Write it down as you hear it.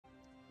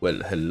Well,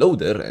 hello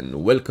there and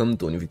welcome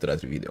to a new Victoria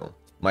 3 video.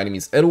 My name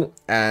is Eru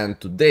and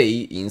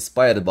today,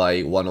 inspired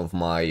by one of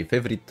my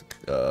favorite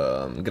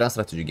grand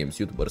strategy games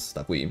YouTubers,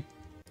 Takui,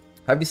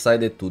 I've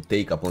decided to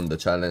take upon the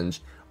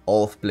challenge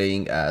of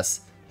playing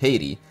as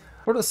HAITI.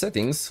 For the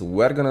settings,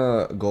 we're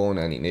gonna go on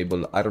and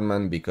enable Iron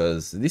Man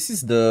because this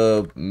is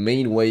the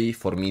main way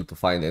for me to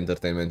find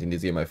entertainment in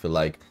this game. I feel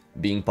like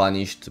being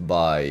punished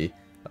by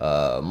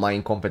my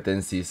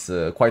incompetence is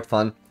quite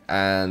fun.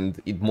 And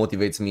it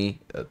motivates me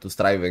to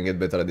strive and get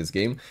better at this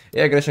game.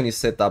 Aggression is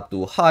set up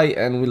to high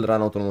and will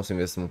run autonomous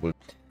investment pool.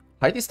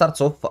 Haiti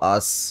starts off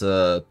as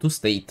a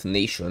two-state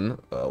nation,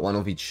 one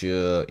of which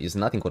is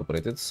not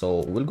incorporated,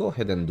 so we'll go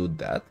ahead and do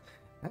that.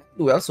 And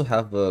we also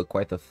have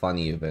quite a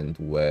funny event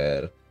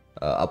where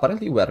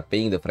apparently we are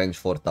paying the French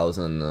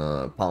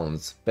 4,000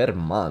 pounds per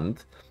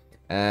month,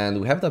 and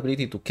we have the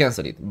ability to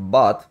cancel it,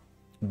 but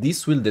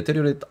this will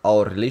deteriorate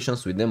our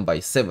relations with them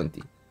by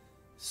 70.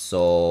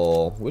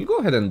 So we'll go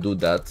ahead and do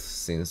that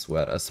since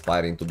we're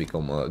aspiring to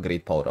become a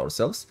great power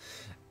ourselves.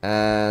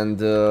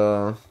 And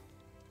oh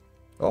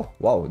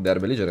wow, they're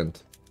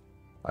belligerent.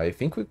 I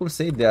think we could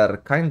say they are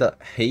kinda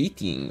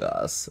hating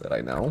us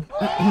right now.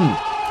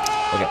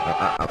 Okay,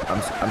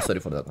 I'm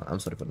sorry for that one. I'm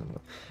sorry for that one.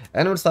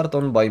 And we'll start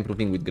on by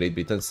improving with Great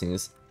Britain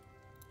since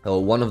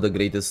one of the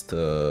greatest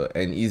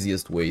and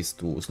easiest ways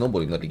to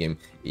snowball in early game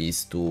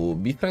is to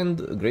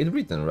befriend Great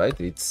Britain, right?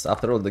 It's,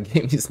 after all, the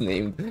game is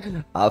named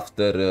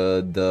after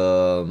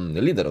the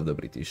leader of the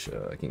British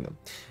Kingdom.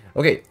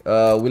 Okay,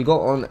 we'll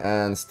go on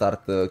and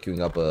start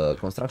queuing up a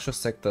construction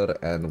sector,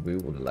 and we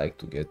would like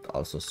to get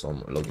also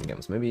some logging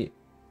games. Maybe,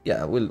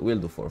 yeah, we'll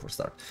do 4 for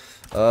start.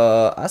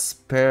 As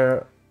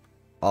per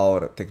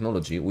our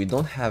technology, we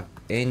don't have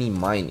any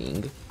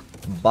mining,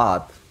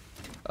 but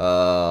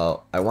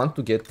I want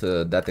to get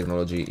that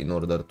technology in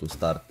order to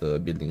start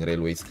building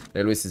railways.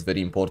 Railways is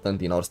very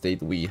important in our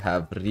state. We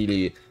have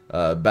really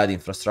bad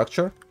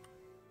infrastructure,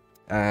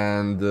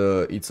 and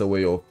it's a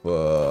way of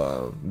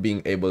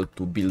being able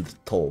to build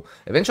toll.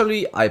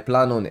 Eventually, I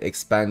plan on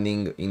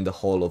expanding in the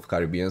whole of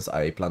Caribbean.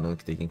 I plan on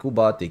taking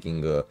Cuba,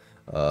 taking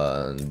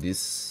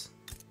this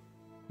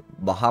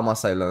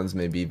Bahamas Islands,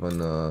 maybe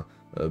even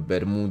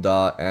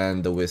Bermuda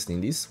and the West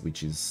Indies,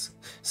 which is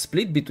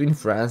split between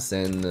France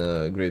and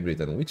Great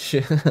Britain, which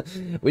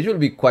which will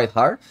be quite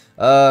hard.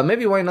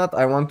 Maybe why not?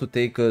 I want to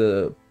take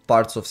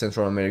parts of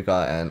Central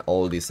America and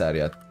all this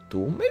area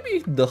too.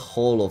 Maybe the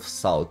whole of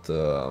South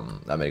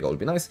America will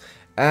be nice.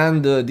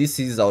 And this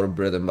is our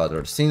bread and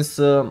butter. Since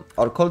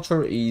our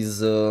culture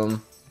is,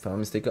 if I'm not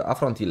mistaken,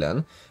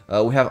 Afro-Antillean,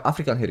 we have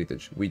African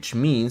heritage, which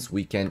means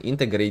we can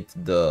integrate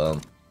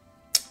the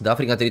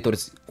African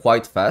territories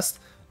quite fast.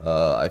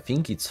 I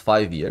think it's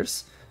 5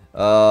 years.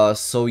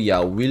 So yeah,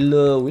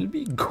 we'll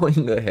be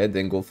going ahead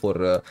and go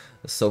for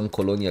some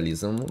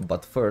colonialism.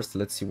 But first,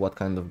 let's see what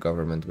kind of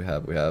government we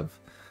have. We have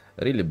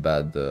really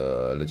bad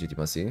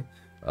legitimacy.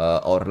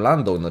 Our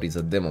landowner is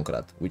a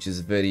Democrat, which is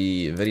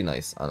very, very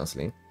nice,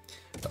 honestly.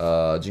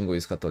 Jingo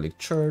is Catholic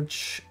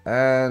Church,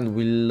 and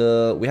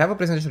we have a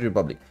presidential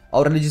republic.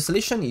 Our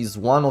legislation is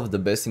one of the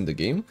best in the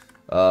game.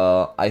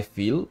 I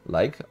feel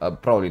like,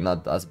 probably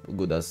not as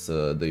good as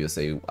the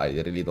USA. I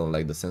really don't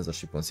like the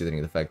censorship,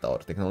 considering the fact our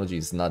technology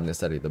is not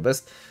necessarily the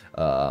best.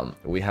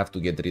 We have to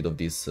get rid of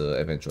this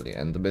eventually,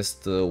 and the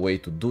best way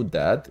to do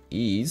that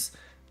is...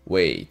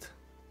 Wait,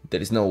 there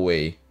is no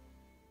way.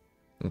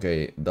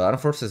 Okay, the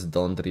armed forces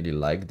don't really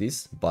like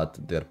this, but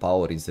their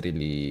power is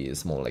really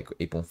small, like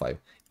 8.5.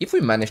 If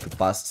we manage to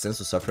pass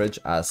census suffrage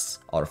as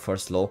our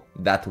first law,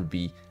 that would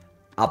be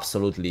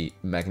absolutely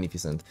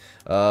magnificent.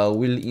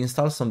 We'll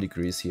install some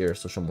decrees here,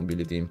 social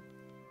mobility,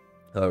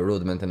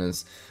 road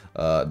maintenance,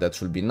 that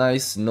should be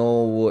nice.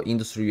 No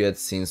industry yet,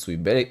 since we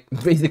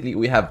basically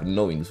we have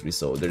no industry,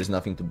 so there is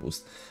nothing to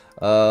boost.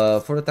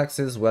 For the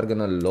taxes, we're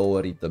gonna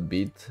lower it a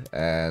bit,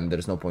 and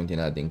there's no point in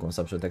adding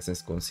consumption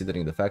taxes,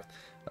 considering the fact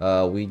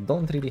we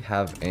don't really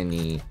have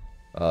any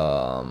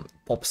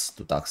pops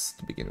to tax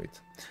to begin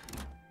with.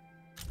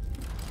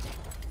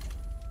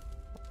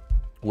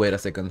 Wait a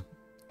second.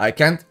 I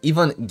can't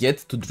even get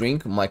to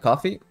drink my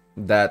coffee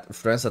that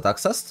France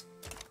attacks us.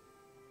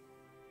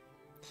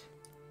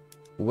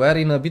 We're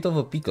in a bit of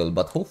a pickle,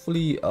 but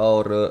hopefully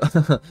our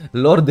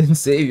Lord and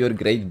Savior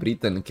Great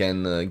Britain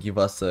can give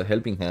us a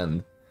helping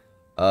hand.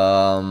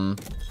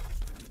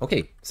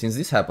 Okay, since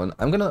this happened,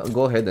 I'm gonna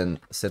go ahead and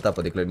set up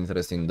a declared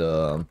interest in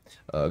the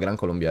Gran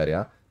Colombia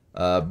area,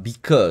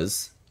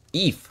 because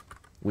if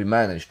we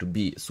manage to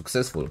be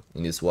successful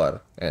in this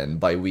war, and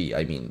by we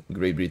I mean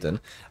Great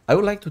Britain, I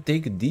would like to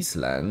take this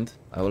land.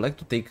 I would like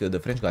to take the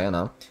French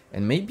Guyana,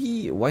 and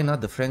maybe why not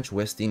the French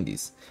West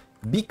Indies,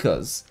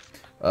 because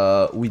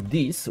with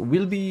this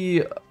we'll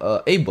be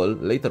able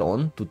later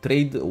on to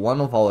trade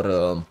one of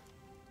our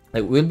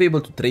we'll be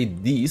able to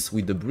trade this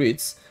with the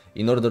Brits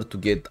in order to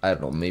get, I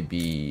don't know,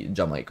 maybe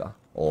Jamaica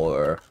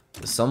or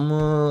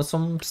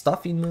some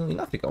stuff in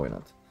Africa, why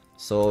not?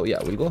 So yeah,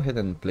 we'll go ahead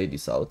and play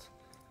this out.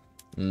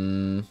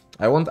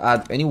 I won't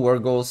add any war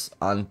goals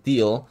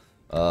until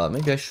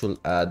maybe I should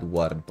add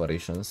war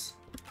reparations.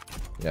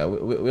 Yeah,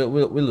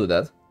 we'll do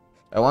that.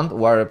 I want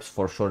war reps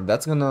for sure.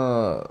 That's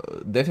gonna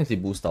definitely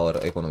boost our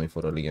economy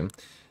for early game.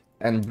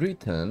 And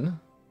Britain,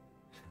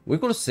 we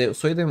could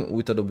sway them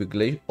with an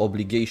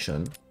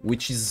obligation,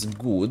 which is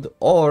good,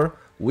 or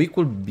we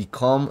could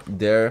become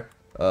their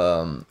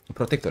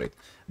protectorate.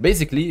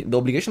 Basically, the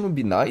obligation would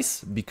be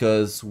nice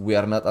because we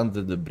are not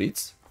under the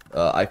Brits.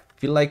 I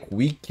feel like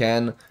we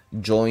can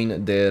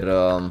join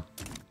their...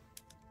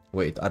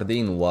 wait, are they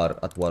in war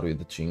at war with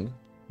the Qing?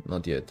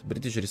 Not yet.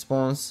 British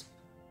response.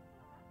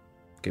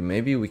 Okay,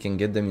 maybe we can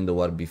get them in the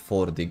war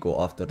before they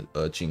go after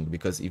Qing,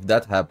 because if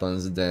that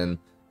happens, then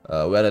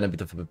we are in a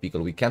bit of a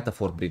pickle. We can't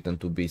afford Britain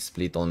to be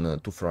split on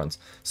two fronts.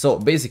 So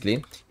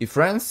basically, if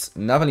France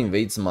naval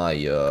invades my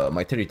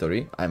my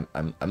territory,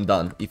 I'm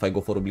done if I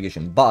go for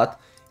obligation. But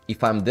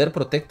if I'm their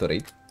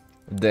protectorate,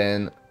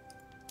 then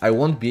I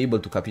won't be able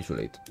to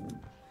capitulate.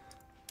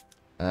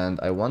 And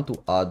I want to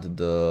add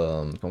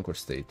the conquer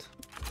state.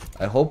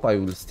 I hope I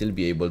will still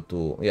be able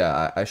to...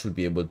 yeah, I should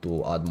be able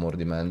to add more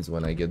demands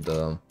when I get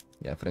the...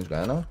 yeah, French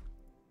Guiana.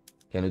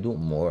 Can we do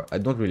more? I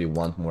don't really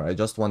want more. I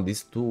just want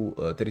these two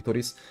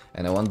territories,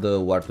 and I want the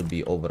war to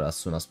be over as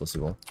soon as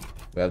possible.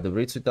 We have the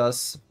Brits with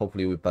us.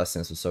 Hopefully we pass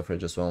census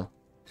suffrage as well.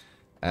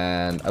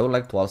 And I would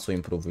like to also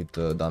improve with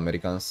the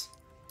Americans.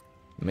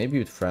 Maybe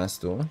with France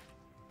too.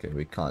 Okay,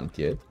 we can't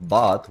yet,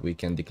 but we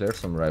can declare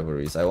some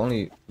rivalries. I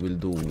only will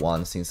do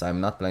one since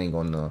I'm not planning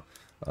on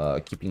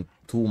keeping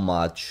too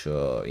much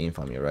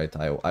infamy, right?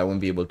 I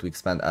won't be able to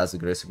expand as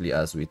aggressively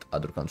as with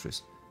other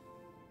countries.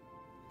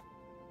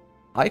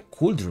 I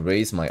could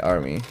raise my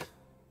army,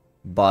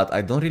 but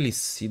I don't really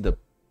see the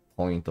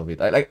point of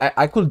it.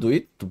 I could do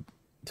it to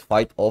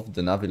fight off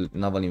the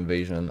naval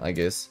invasion, I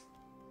guess.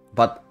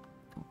 But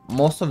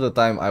most of the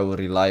time I will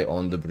rely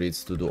on the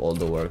Brits to do all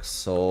the work.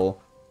 So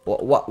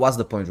what's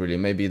the point really?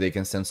 Maybe they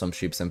can send some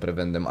ships and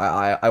prevent them.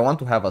 I want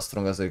to have as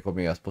strong as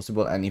economy as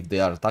possible, and if they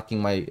are attacking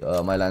my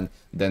my land,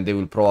 then they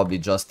will probably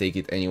just take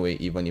it anyway,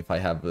 even if I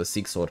have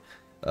 6 or...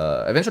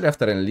 eventually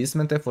after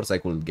enlistment efforts I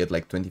could get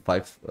like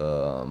 25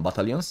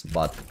 battalions,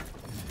 but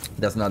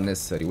that's not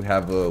necessary. We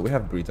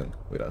have Britain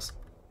with us,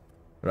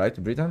 right?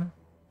 Britain,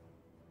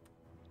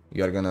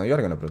 you are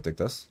gonna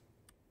protect us.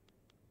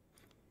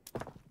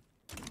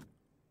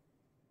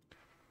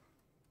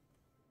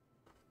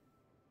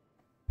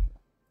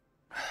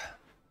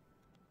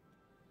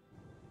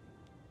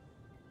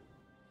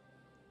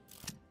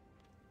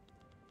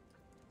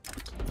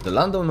 The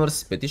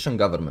landowners petition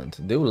government.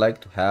 They would like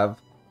to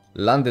have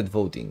landed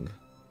voting.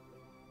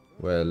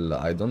 Well,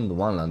 I don't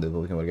want landed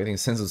voting. We're getting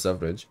census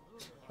suffrage.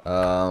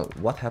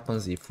 What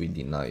happens if we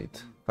deny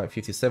it?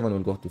 557 will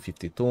go to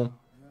 52,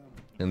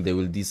 and they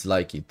will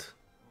dislike it.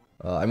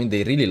 I mean,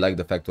 they really like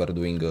the fact we are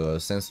doing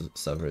census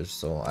suffrage,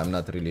 so I'm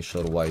not really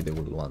sure why they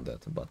would want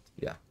that, but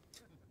yeah.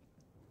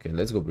 Okay,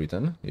 let's go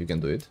Britain. You can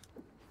do it.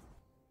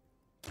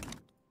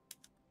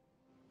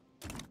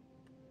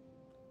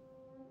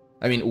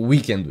 I mean, we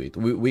can do it.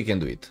 We can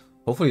do it.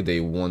 Hopefully they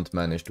won't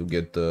manage to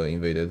get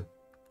invaded.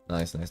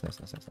 Nice.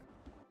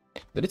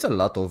 There is a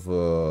lot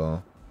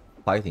of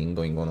fighting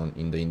going on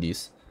in the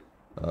Indies.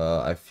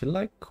 I feel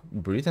like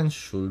Britain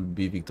should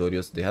be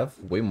victorious. They have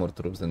way more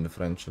troops than the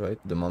French, right?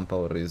 The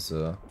manpower is...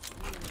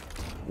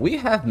 We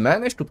have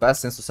managed to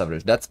pass census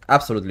suffrage. That's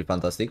absolutely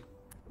fantastic.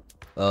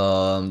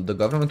 The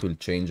government will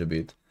change a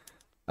bit.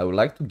 I would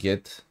like to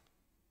get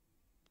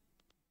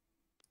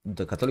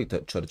the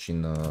Catholic Church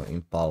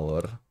in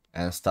power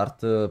and start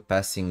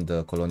passing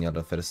the colonial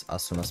affairs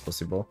as soon as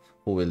possible.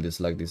 Who will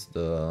dislike this?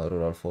 The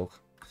rural folk.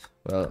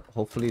 Well,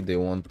 hopefully they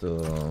won't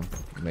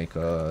make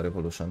a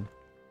revolution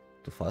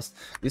too fast.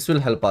 This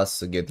will help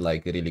us get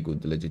like really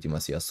good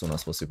legitimacy as soon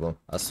as possible,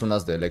 as soon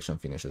as the election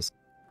finishes.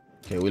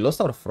 Okay, we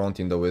lost our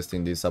front in the West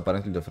Indies.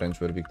 Apparently the French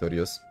were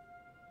victorious,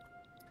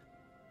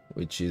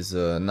 which is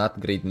not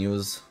great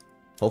news.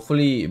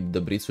 Hopefully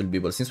the Brits will be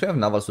able, since we have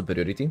naval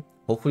superiority,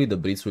 hopefully the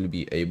Brits will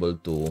be able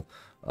to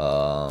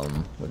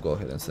we'll go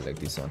ahead and select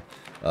this one,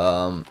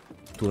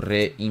 to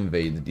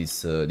re-invade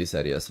these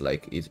areas.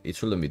 Like it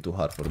shouldn't be too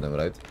hard for them,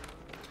 right?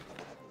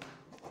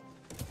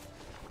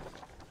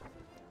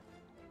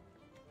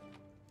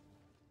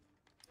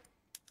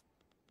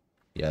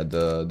 Yeah,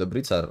 the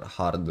Brits are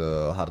hard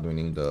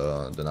winning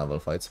the naval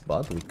fights,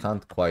 but we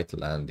can't quite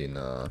land in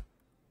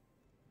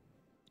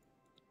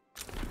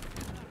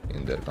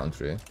their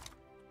country.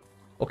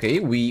 Okay,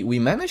 we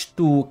managed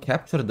to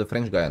capture the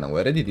French Guiana.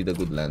 We already did a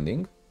good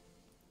landing.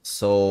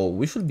 So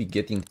we should be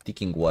getting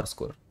ticking war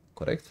score,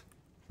 correct?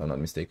 If I'm not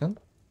mistaken.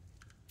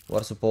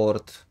 War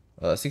support,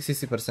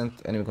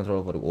 60% enemy control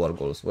over war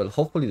goals. Well,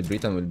 hopefully the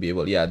Britain will be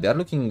able... Yeah, they're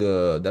looking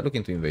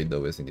to invade the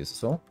West Indies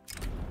as well.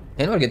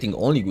 And we're getting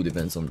only good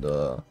events on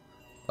the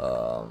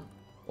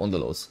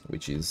laws,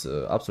 which is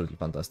absolutely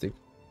fantastic.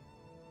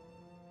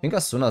 I think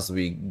as soon as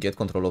we get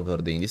control over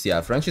the Indies,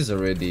 yeah, French is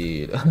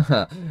already...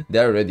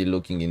 they're already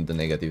looking in the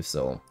negative,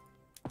 so...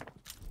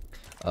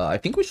 I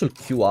think we should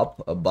queue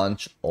up a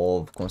bunch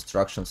of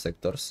construction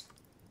sectors.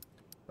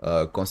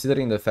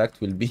 Considering the fact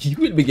we'll be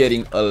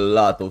getting a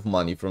lot of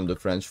money from the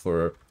French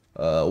for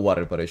war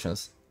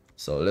reparations.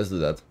 So let's do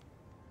that.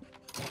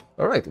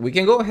 Alright, we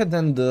can go ahead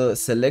and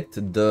select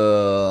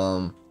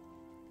the...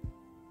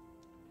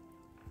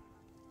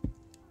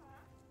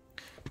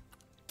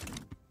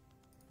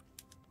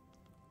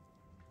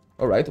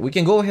 Alright, we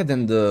can go ahead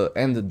and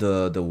end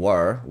the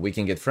war. We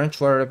can get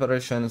French war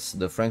reparations,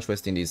 the French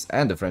West Indies,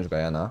 and the French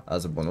Guyana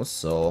as a bonus,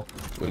 so...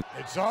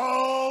 It's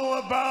all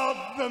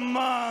about the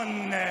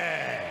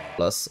money!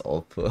 Plus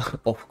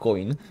of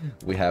coin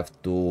we have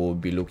to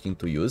be looking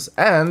to use.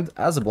 And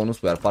as a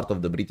bonus, we are part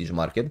of the British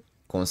market,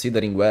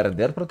 considering we're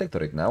their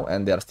protectorate now,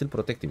 and they are still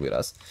protective with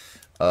us.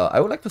 I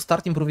would like to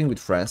start improving with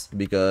France,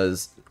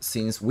 because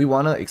since we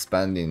wanna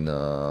expand in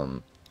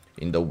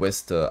the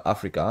West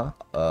Africa,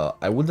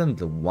 I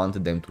wouldn't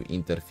want them to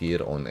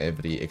interfere on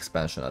every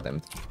expansion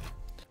attempt.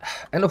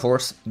 And of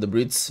course, the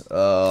Brits,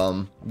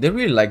 they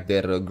really like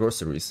their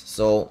groceries,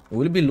 so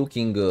we'll be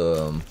looking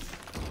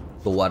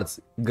towards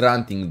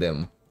granting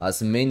them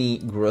as many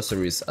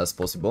groceries as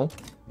possible,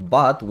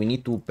 but we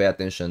need to pay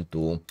attention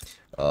to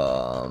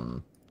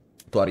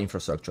our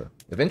infrastructure.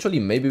 Eventually,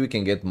 maybe we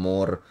can get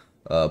more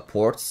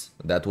ports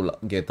that will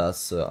get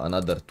us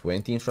another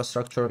 20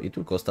 infrastructure. It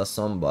will cost us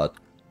some, but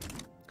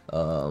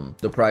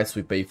the price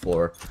we pay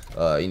for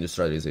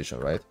industrialization,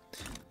 right?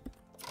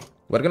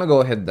 We're gonna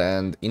go ahead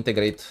and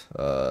integrate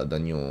the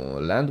new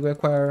land we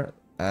acquire,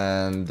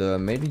 and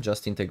maybe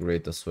just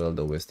integrate as well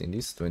the West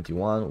Indies.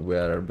 21,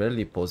 we're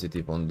barely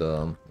positive on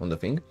the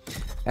thing,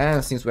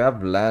 and since we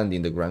have land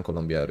in the Grand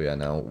Colombia area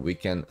now, we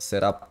can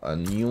set up a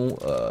new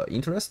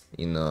interest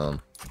in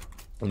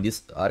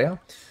this area.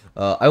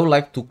 I would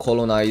like to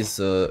colonize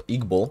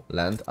Igbo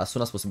land as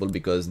soon as possible,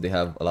 because they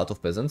have a lot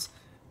of peasants,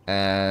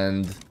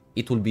 and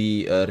it will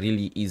be a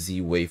really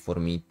easy way for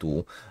me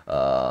to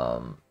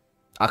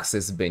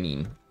access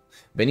Benin.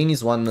 Benin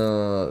is one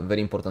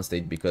very important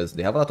state because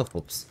they have a lot of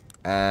pops,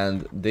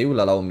 and they will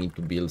allow me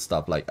to build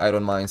stuff like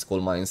iron mines, coal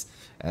mines,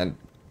 and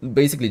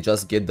basically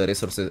just get the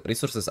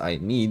resources I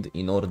need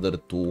in order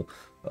to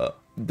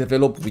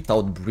develop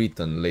without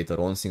Britain later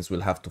on, since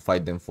we'll have to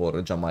fight them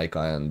for Jamaica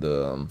and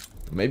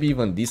maybe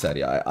even this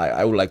area.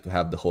 I would like to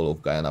have the whole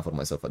of Guyana for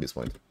myself at this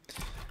point.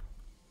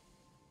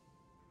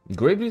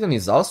 Great Britain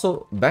is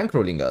also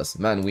bankrolling us.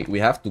 Man, we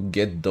have to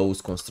get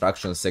those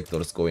construction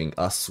sectors going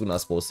as soon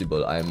as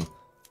possible.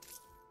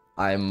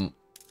 I'm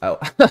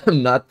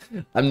not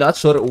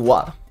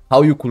sure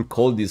how you could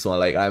call this one.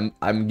 Like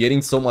I'm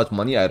getting so much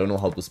money, I don't know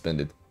how to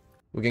spend it.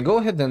 We can go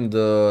ahead and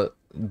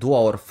do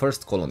our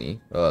first colony.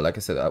 Like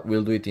I said,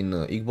 we'll do it in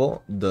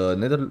Igbo.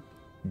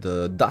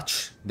 The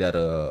Dutch, they're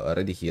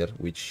already here,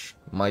 which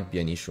might be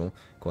an issue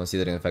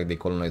considering the fact they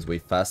colonize way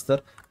faster.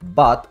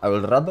 But I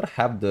would rather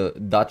have the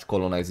Dutch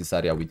colonize this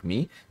area with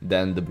me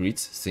than the Brits,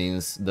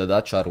 since the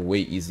Dutch are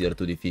way easier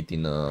to defeat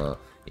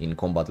in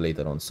combat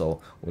later on.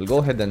 So we'll go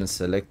ahead and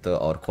select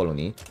our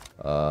colony.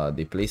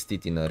 They placed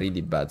it in a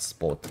really bad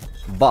spot,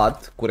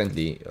 but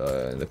currently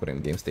in the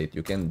current game state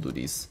you can do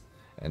this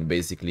and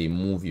basically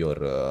move your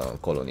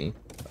colony.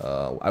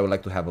 I would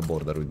like to have a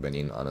border with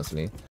Benin,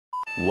 honestly.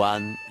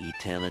 One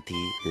eternity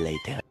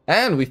later.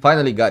 And we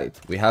finally got it.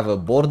 We have a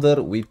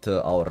border with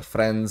our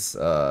friends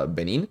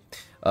Benin.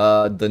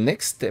 The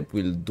next step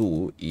we'll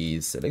do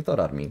is select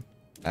our army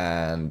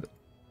and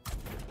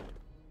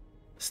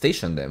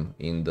station them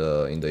in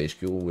the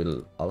HQ.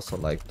 We'll also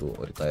like to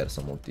retire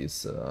some of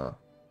these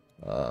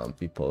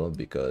people,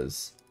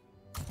 because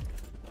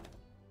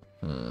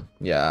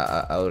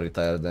yeah, I'll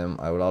retire them.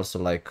 I would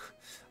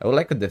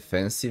like a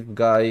defensive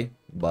guy,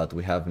 but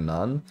we have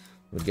none.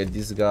 We'll get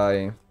this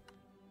guy.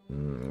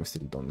 We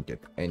still don't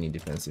get any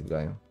defensive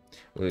guy.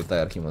 We'll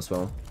retire him as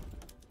well.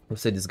 We'll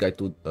set this guy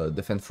to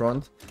defend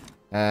front,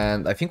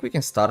 and I think we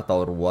can start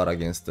our war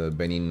against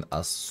Benin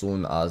as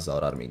soon as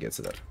our army gets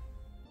there.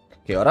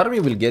 Okay, our army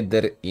will get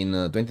there in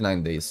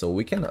 29 days, so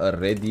we can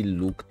already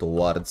look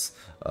towards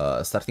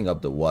starting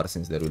up the war,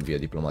 since there will be a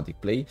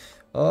diplomatic play.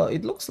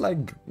 It looks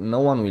like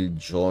no one will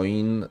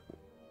join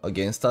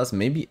against us.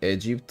 Maybe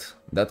Egypt,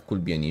 that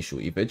could be an issue.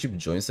 If Egypt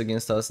joins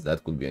against us,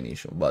 that could be an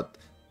issue, but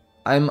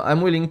I'm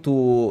willing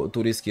to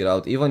risk it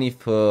out, even if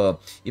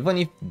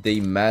they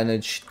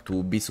manage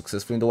to be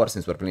successful in the war.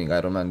 Since we're playing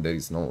Iron Man, there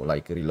is no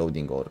like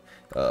reloading or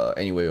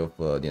any way of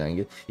denying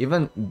it.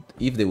 Even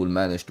if they will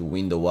manage to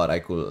win the war, I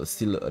could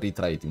still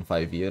retry it in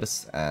 5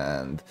 years,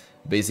 and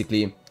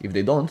basically if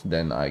they don't,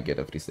 then I get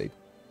a free state.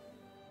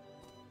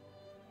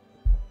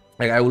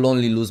 Like, I will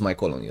only lose my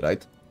colony,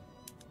 right?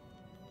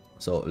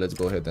 So let's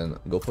go ahead and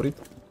go for it.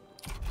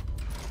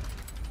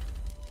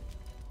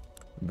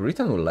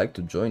 Britain would like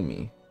to join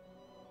me.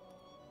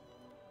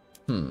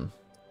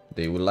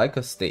 They would like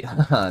a state.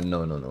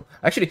 No.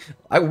 Actually,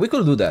 we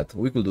could do that.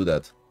 We could do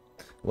that.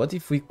 What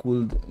if we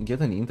could get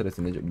an interest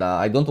in Egypt? Nah,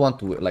 I don't want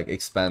to like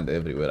expand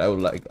everywhere. I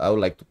would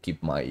like to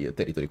keep my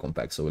territory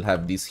compact. So we'll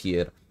have this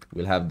here.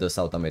 We'll have the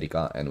South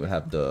America, and we'll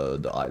have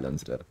the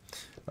islands there,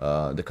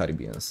 the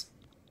Caribbeans.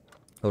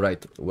 All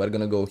right, we're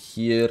gonna go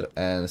here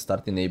and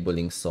start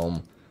enabling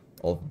some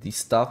of this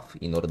stuff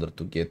in order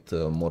to get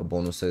more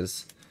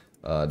bonuses.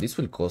 This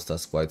will cost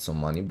us quite some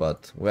money,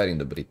 but we are in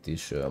the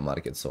British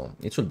market, so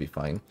it should be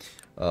fine.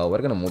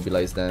 We're gonna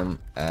mobilize them,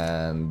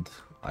 and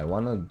I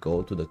wanna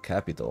go to the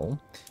capital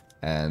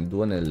and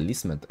do an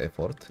enlistment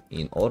effort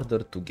in order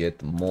to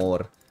get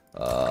more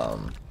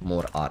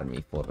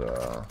army for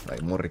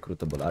like more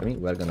recruitable army.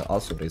 We're gonna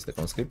also raise the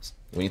conscripts.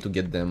 We need to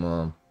get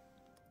them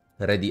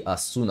ready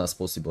as soon as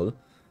possible.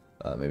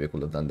 Maybe I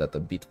could have done that a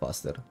bit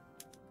faster.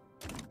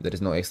 There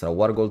is no extra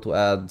war goal to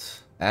add,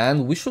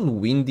 and we should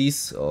win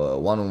this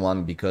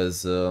one-on-one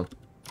because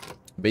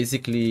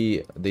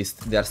basically they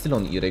are still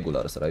on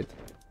irregulars, right?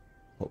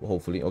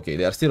 Hopefully, okay,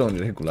 they are still on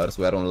irregulars.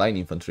 We are on line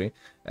infantry,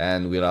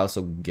 and we'll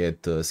also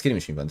get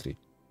skirmish infantry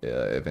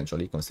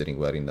eventually, considering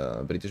we're in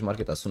the British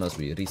market as soon as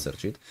we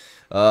research it.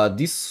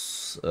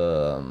 This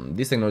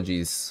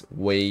technology is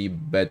way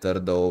better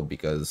though,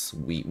 because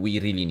we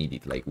really need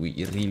it. Like,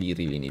 we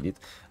really need it.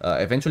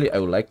 Eventually I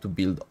would like to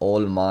build all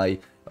my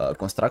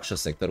construction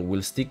sector.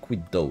 We'll stick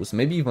with those,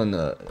 maybe even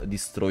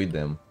destroy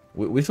them.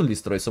 We should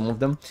destroy some of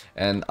them,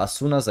 and as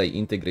soon as I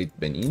integrate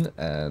Benin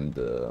and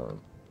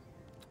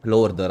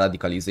lower the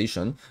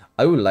radicalization,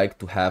 I would like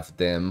to have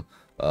them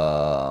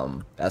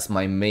as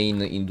my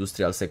main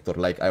industrial sector.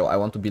 Like, I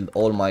want to build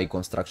all my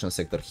construction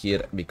sector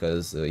here,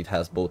 because it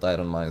has both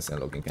iron mines and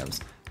logging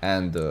camps,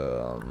 and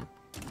the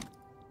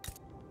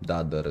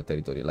other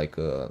territory, like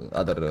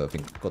other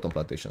thing, cotton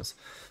plantations.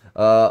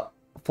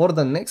 For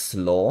the next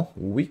law,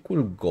 we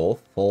could go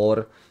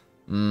for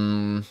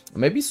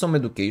maybe some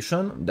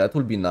education. That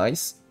would be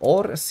nice.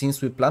 Or,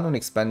 since we plan on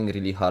expanding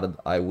really hard,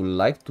 I would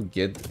like to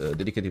get a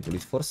dedicated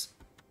police force.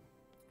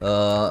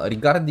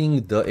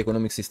 Regarding the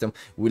economic system,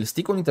 we'll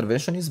stick on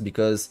interventionist,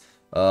 because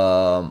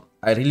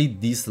I really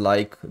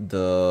dislike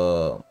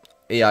the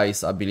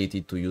AI's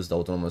ability to use the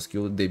autonomous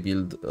queue. They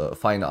build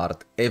fine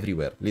art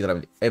everywhere,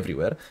 literally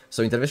everywhere.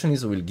 So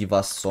interventionist will give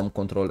us some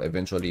control.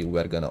 Eventually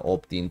we're gonna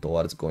opt in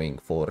towards going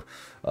for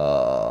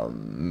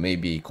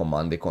maybe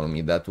command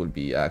economy. That will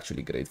be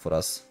actually great for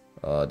us.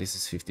 This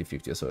is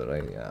 50-50 as well,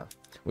 right? Yeah,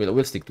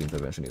 we'll stick to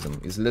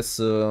interventionism. It's less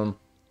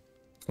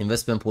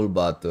investment pool,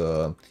 but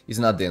it's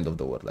not the end of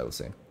the world, I would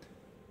say.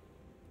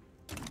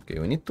 Okay,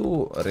 we need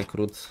to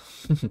recruit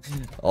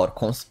our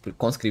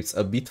conscripts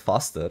a bit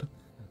faster.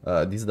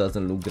 This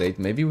doesn't look great.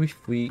 Maybe if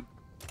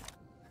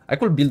I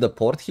could build a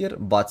port here,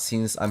 but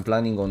since I'm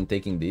planning on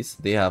taking this,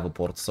 they have a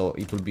port, so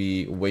it will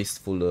be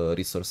wasteful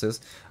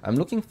resources. I'm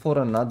looking for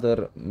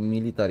another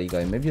military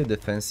guy, maybe a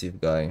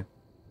defensive guy,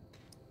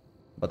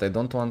 but I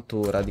don't want to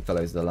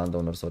radicalize the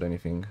landowners or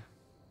anything.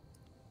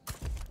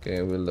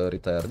 Okay, we'll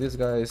retire these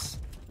guys.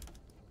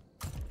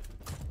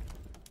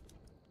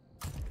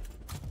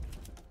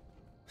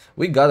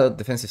 We got a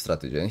defensive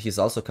strategy, and he's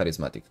also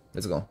charismatic.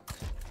 Let's go.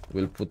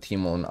 We'll put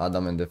him on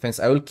Adam and defense.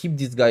 I will keep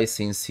this guy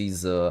since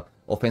he's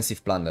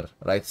offensive planner,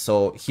 right?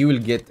 So he will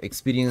get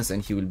experience,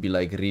 and he will be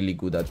like really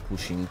good at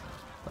pushing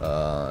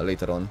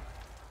later on.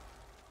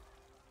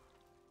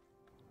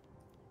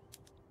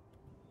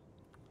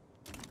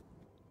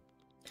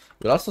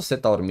 We'll also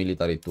set our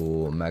military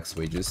to max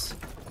wages.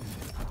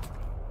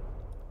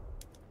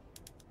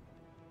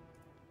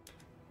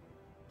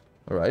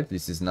 Alright,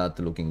 this is not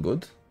looking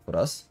good for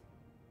us.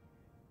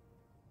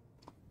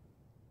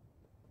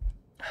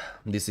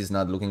 This is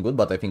not looking good,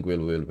 but I think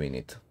we'll win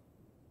it.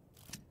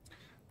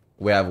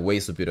 We have way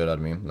superior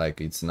army,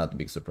 like, it's not a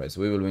big surprise.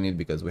 We will win it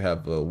because we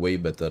have way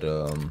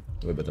better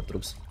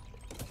troops.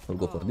 We'll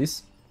go for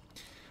this.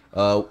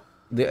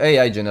 The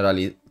AI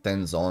generally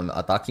tends on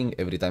attacking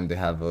every time they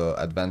have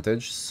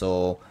advantage,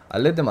 so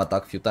I'll let them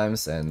attack a few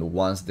times, and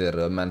once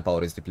their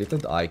manpower is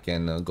depleted, I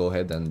can go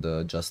ahead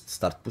and just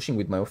start pushing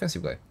with my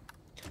offensive guy.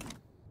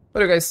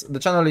 Alright guys, the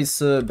channel is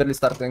barely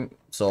starting,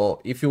 so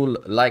if you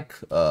would like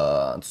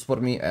to support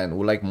me and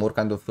would like more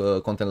kind of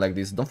content like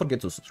this, don't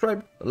forget to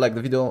subscribe, like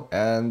the video,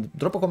 and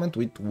drop a comment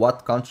with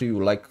what country you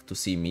would like to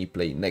see me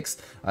play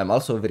next. I'm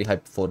also very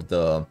hyped for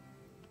the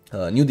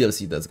new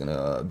DLC that's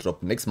gonna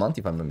drop next month,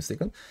 if I'm not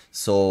mistaken.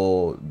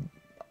 So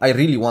I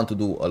really want to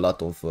do a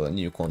lot of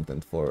new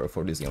content for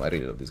this game. I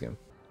really love this game.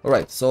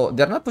 Alright, so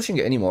they're not pushing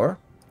it anymore,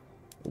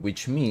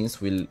 which means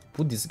we'll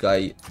put this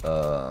guy,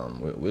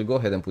 we'll go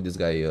ahead and put this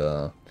guy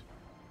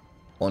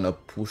on a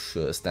push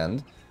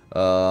stand.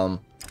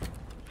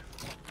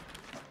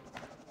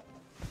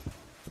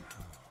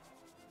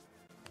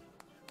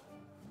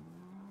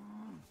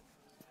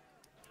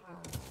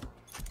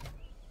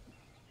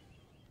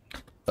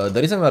 The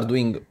reason we are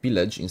doing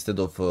pillage instead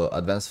of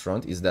advanced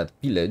front is that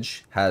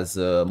pillage has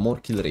more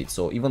kill rate.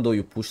 So even though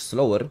you push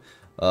slower,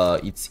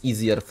 it's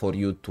easier for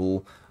you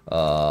to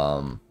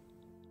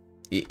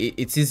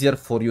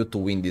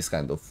win this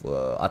kind of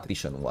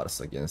attrition wars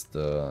against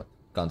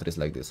countries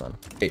like this one.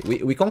 Okay,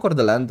 we conquer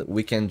the land,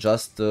 we can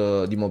just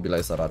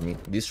demobilize our army.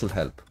 This should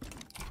help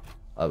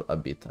a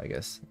bit, I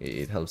guess.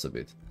 It helps a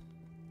bit.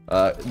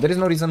 There is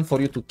no reason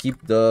for you to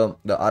keep the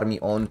army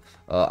on.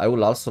 I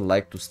would also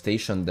like to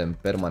station them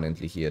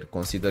permanently here,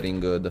 considering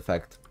the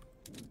fact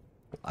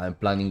I'm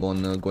planning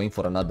on going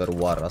for another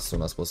war as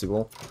soon as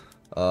possible.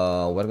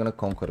 We're gonna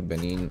conquer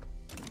Benin.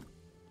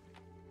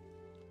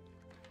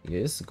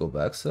 Yes, go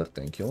back, sir.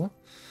 Thank you.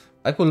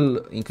 I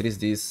could increase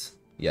this.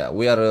 Yeah,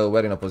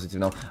 we're in a positive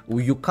now.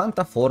 You can't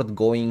afford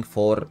going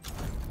for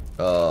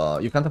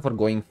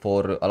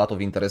a lot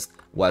of interest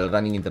while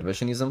running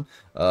interventionism.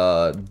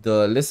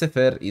 The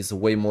laissez-faire is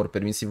way more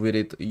permissive with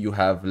it. You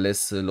have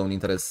less loan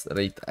interest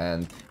rate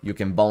and you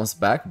can bounce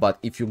back. But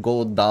if you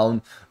go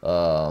down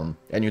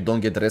and you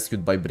don't get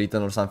rescued by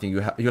Britain or something,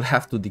 you'll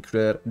have to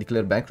declare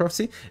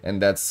bankruptcy,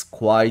 and that's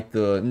quite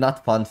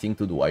not fun thing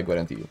to do, I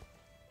guarantee you.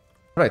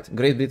 Right,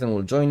 Great Britain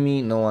will join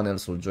me. No one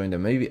else will join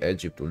them. Maybe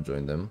Egypt will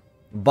join them.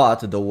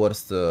 But the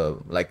worst,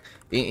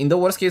 in the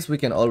worst case, we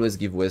can always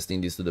give West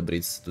Indies to the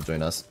Brits to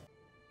join us.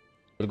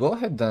 We'll go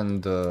ahead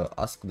and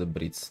ask the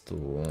Brits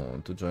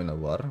to join a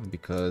war,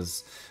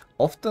 because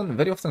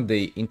very often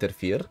they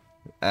interfere,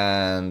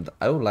 and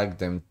I would like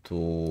them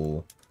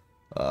to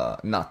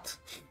not.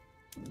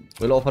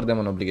 We'll offer them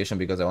an obligation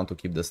because I want to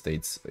keep the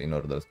states in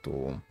order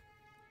to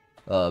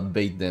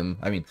bait them,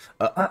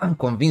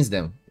 convince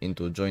them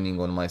into joining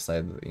on my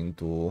side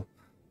into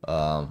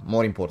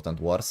more important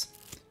wars.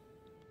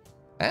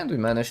 And we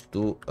managed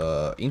to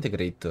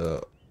integrate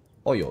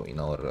Oyo in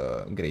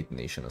our great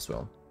nation as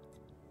well.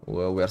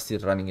 We are still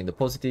running in the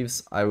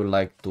positives. I would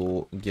like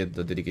to get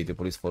the dedicated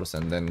police force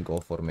and then go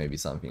for maybe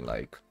something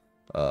like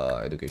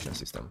education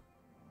system.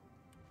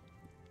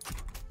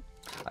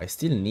 I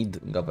still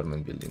need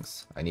government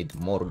buildings. I need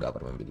more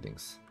government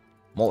buildings.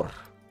 More.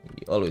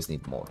 We always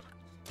need more.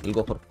 We'll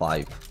go for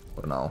 5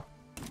 for now.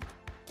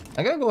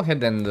 I'm gonna go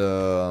ahead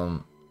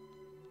and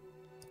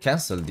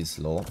cancel this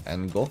law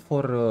and go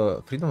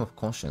for freedom of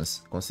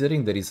conscience,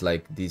 considering there is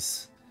like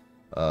this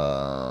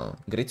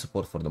great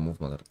support for the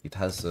movement. It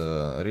has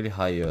a really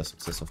high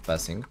success of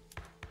passing.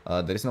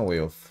 There is no way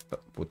of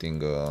putting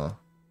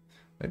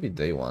maybe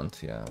they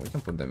want, yeah, we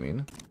can put them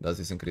in. Does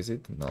this increase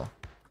it? No.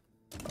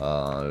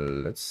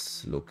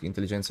 Let's look.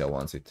 Intelligentsia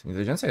wants it.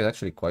 Intelligentsia is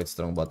actually quite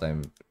strong, but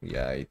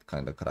it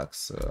kind of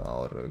cracks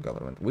our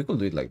government. We could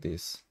do it like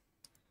this.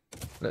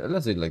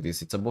 Let's do it like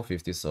this. It's above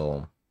 50,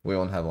 so we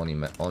won't have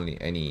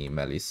only any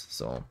malice,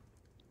 so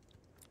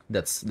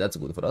that's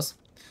good for us.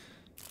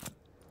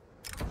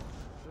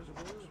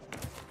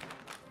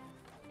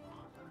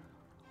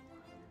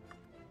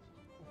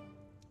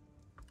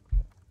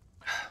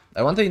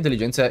 I want the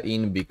intelligentsia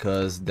in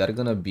because they're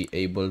gonna be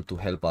able to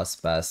help us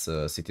pass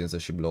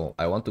citizenship law.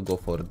 I want to go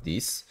for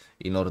this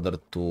in order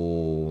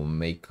to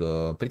make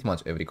pretty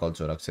much every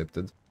culture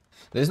accepted.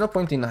 There is no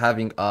point in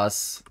having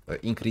us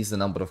increase the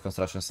number of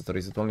construction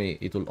sectors.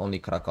 It will only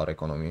crack our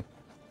economy.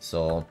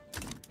 So,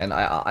 and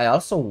I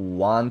also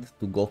want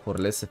to go for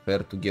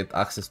laissez-faire to get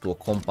access to a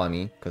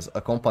company, because a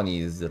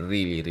company is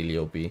really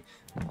OP.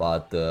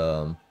 But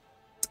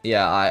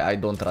yeah, I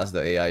don't trust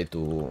the AI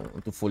to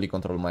fully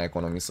control my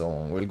economy, so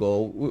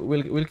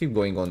we'll keep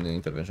going on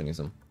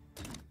interventionism.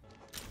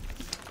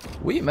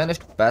 We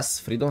managed to pass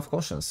freedom of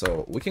conscience,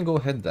 so we can go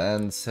ahead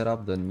and set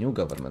up the new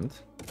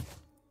government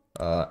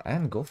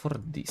and go for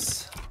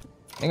this.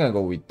 I'm gonna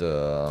go with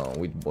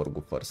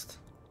Borgu first.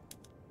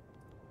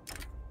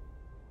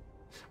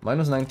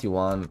 Minus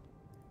 91,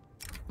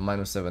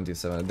 minus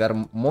 77. They're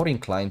more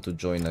inclined to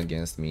join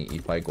against me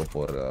if I go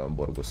for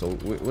Borgu, so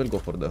we'll go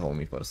for the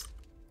homie first.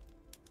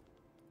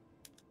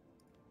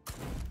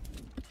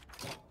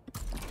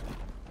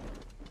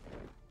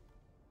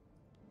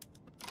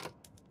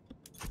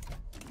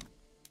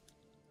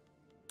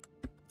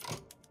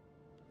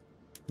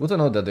 Good to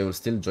know that they will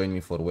still join me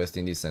for West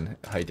Indies and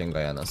Haiti and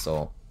Guyana,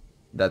 so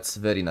that's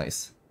very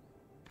nice.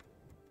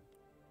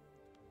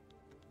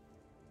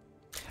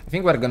 I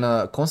think we're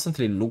gonna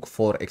constantly look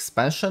for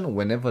expansion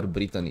whenever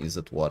Britain is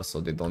at war, so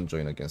they don't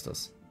join against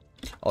us.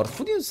 Our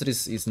food industry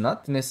is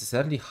not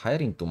necessarily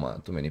hiring too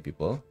many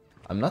people.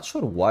 I'm not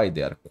sure why.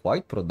 They are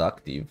quite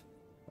productive.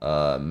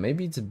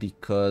 Maybe it's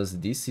because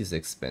this is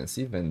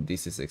expensive and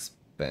this is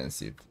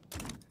expensive.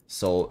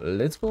 So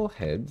let's go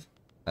ahead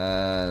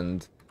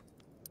and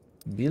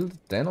build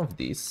 10 of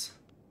these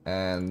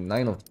and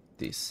 9 of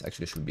this.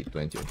 Actually should be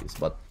 20 of this,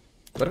 but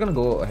we're gonna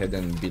go ahead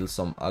and build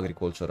some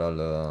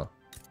agricultural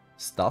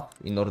stuff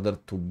in order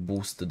to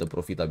boost the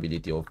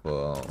profitability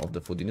of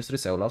the food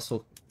industries. I would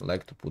also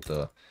like to put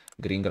a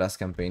green grass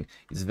campaign.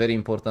 It's very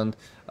important,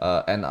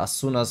 and as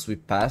soon as we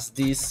pass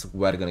this,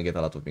 we're gonna get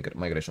a lot of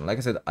migration. Like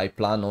I said, I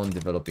plan on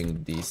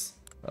developing this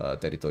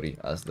territory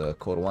as the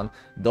core one.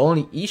 The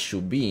only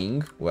issue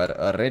being we're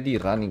already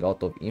running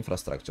out of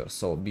infrastructure,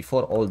 so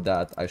before all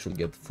that I should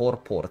get 4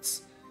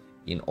 ports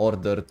in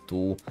order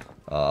to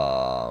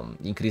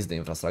increase the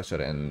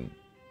infrastructure and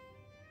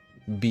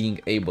being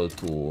able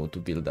to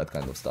build that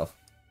kind of stuff.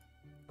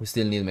 We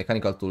still need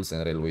mechanical tools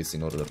and railways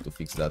in order to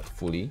fix that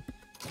fully.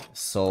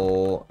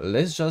 So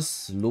let's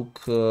just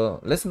look,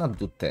 let's not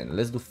do 10,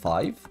 let's do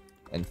 5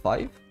 and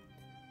 5.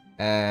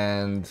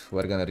 And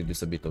we're gonna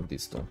reduce a bit of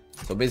this too.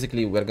 So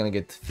basically we're gonna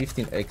get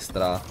 15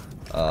 extra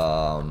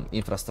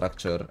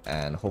infrastructure,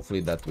 and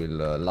hopefully that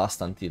will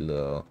last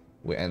until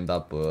we end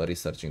up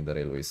researching the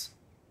railways.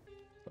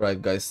 Right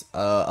guys,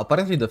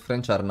 apparently the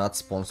French are not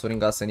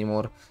sponsoring us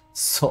anymore,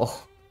 so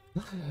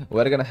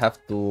We're gonna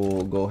have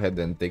to go ahead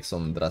and take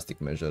some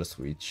drastic measures,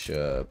 which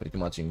pretty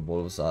much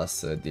involves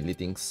us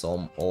deleting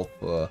some of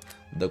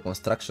the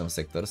construction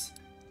sectors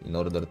in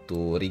order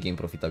to regain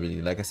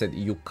profitability. Like I said,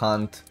 you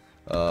can't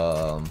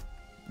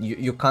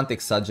you can't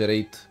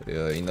exaggerate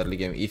in early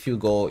game. If you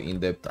go in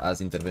depth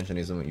as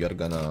interventionism, you're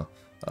gonna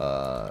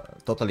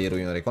totally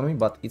ruin your economy,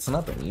 but it's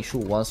not an issue.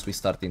 Once we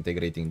start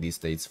integrating these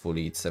states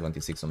fully, it's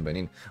 76 on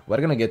Benin,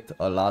 we're gonna get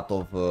a lot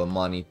of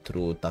money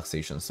through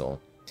taxation, so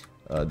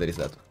there is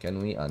that.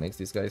 Can we annex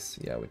these guys?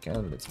 Yeah, we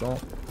can. Let's go.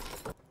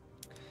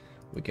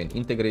 We can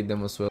integrate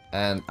them as well.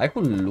 And I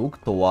could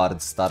look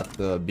towards start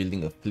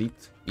building a fleet.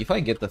 If I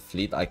get a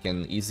fleet, I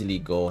can easily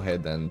go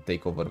ahead and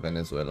take over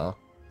Venezuela.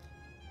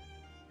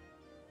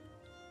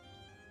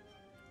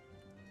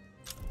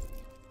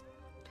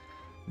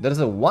 There's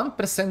a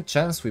 1%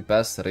 chance we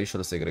pass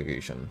racial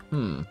segregation.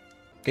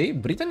 Okay,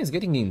 Britain is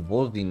getting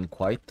involved in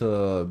quite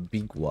a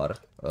big war.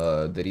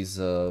 There is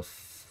a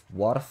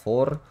war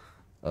for...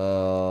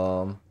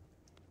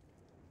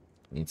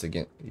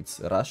 it's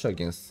Russia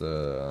against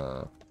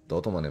the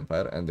Ottoman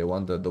Empire, and they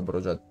want the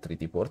Dobroja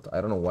Treaty Port.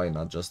 I don't know why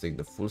not just take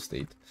the full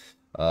state.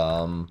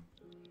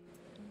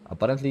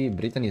 Apparently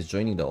Britain is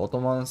joining the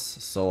Ottomans,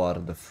 so are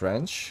the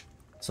French.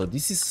 So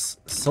this is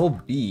so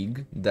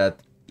big that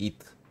it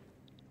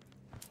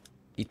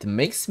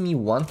makes me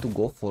want to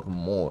go for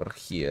more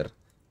here.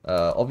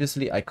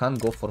 Obviously I can't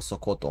go for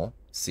Sokoto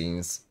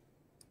since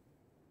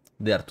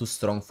they are too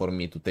strong for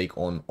me to take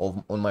on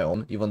my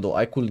own, even though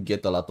I could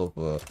get a lot of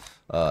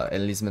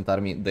enlistment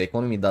army. The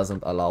economy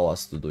doesn't allow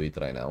us to do it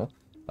right now.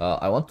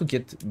 I want to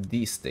get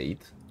this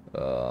state,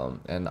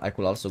 and I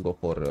could also go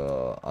for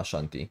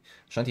Ashanti.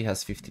 Ashanti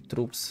has 50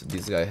 troops,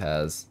 this guy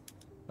has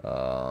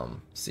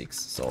 6,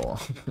 so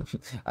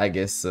I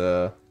guess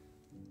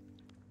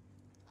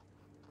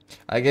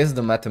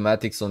the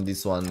mathematics on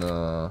this one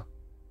are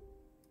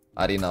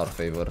in our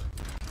favor.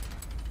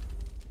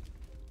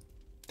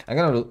 I'm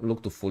gonna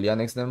look to fully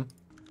annex them.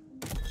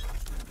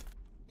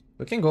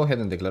 We can go ahead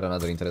and declare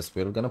another interest.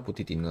 We're gonna put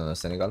it in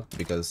Senegal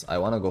because I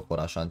wanna go for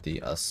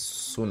Ashanti as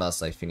soon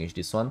as I finish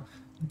this one,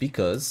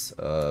 because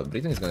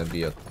Britain is gonna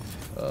be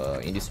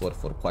in this war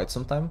for quite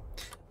some time.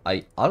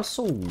 I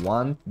also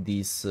want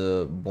this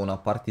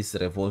Bonapartist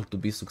revolt to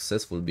be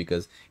successful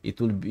because it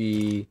will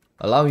be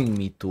allowing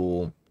me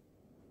to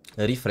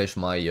refresh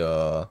my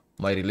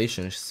my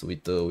relations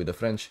with the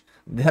French.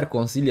 They are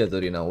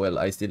conciliatory now. Well,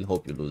 I still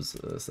hope you lose,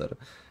 sir.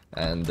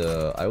 And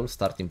I will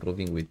start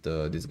improving with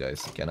these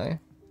guys. Can I?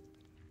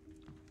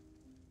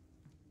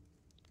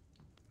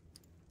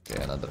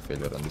 Okay, another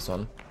failure on this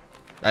one.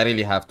 I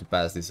really have to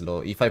pass this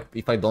law.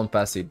 If I don't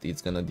pass it,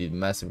 it's gonna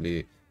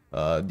massively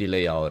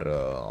delay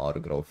our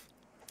growth.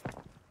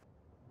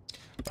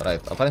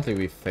 Alright, apparently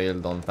we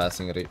failed on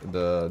passing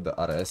the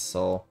RS,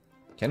 so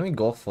can we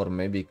go for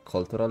maybe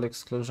cultural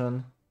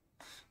exclusion?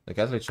 The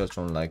Catholic Church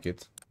won't like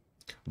it,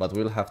 but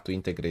we'll have to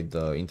integrate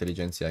the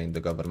intelligentsia in the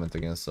government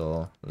again,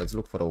 so let's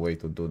look for a way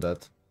to do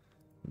that.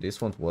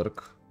 This won't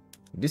work.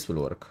 This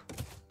will work.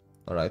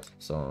 Alright,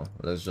 so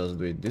let's just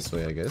do it this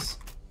way, I guess.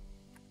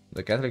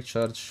 The Catholic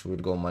Church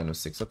will go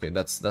 -6. Okay,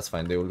 that's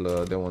fine. They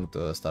won't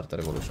start a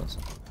revolution. So.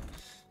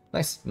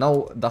 Nice.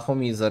 Now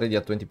Dahomey is already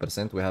at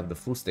 20%. We have the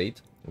full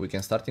state. We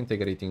can start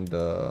integrating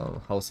the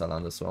Hausa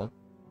land as well.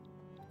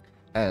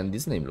 And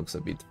this name looks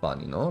a bit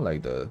funny, no?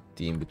 Like the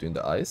T in between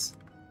the eyes.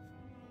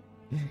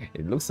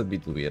 It looks a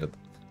bit weird.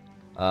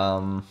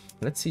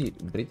 Let's see.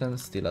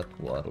 Britain's still at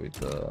war with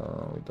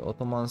the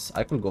Ottomans.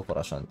 I could go for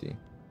Ashanti.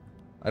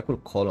 I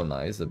could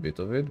colonize a bit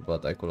of it,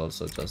 but I could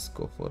also just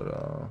go for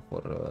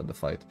the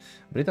fight.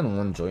 Britain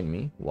won't join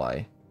me.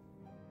 Why?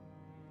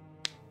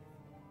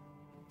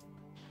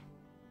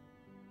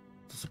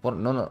 To support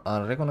no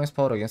unrecognized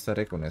power against a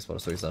recognized power.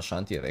 So is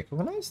Ashanti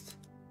recognized?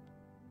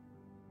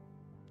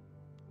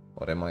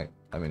 Or am I?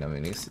 I mean,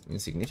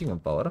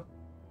 insignificant power.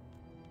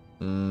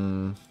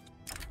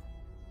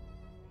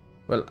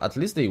 Well, at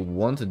least they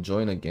won't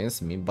join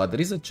against me, but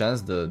there is a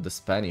chance the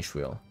Spanish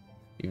will.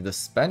 If the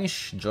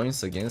Spanish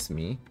joins against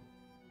me,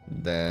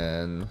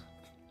 then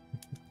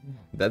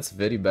that's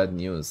very bad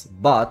news.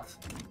 But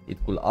it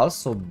could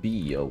also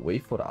be a way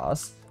for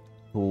us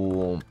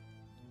to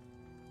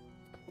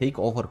take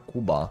over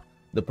Cuba.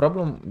 The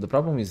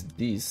problem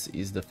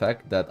is the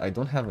fact that I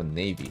don't have a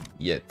navy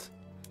yet,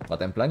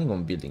 but I'm planning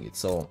on building it.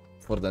 So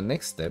for the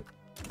next step,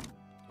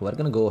 we're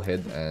gonna go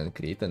ahead and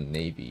create a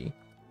navy,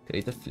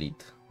 create a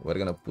fleet. We're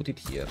gonna put it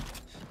here,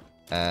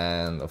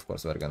 and of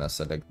course we're gonna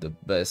select the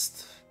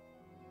best.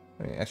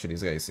 Actually,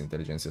 this guy is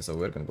intelligentsia, so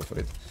we're gonna go for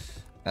it.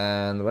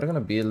 And we're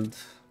gonna build,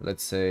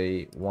 let's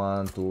say,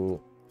 1,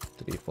 2,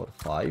 3, 4,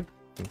 5.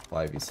 I think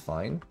 5 is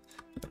fine.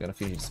 We're gonna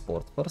finish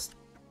sport first.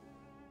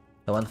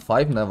 I want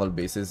 5 naval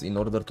bases in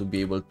order to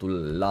be able to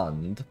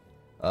land.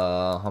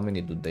 How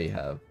many do they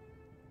have?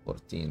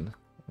 14.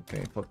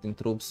 Okay, 14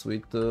 troops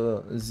with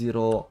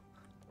 0.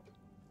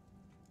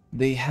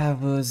 They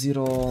have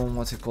 0,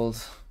 what's it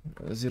called?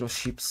 0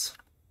 ships.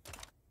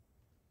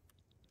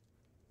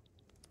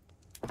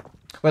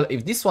 Well,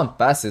 if this one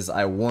passes,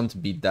 I won't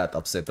be that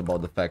upset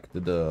about the fact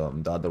that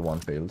the other one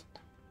failed.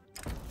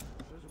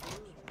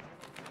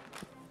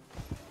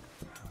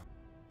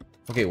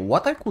 Okay,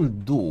 what I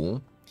could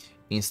do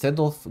instead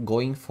of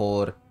going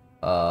for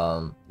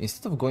a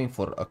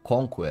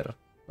conquer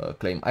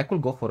claim, I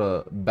could go for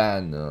a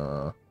ban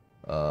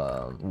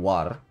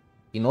war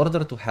in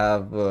order to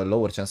have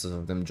lower chances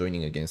of them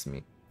joining against me.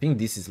 I think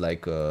this is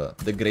like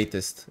the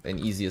greatest and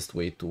easiest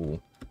way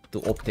to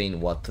obtain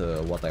what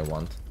I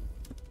want.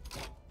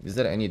 Is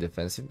there any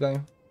defensive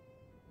guy?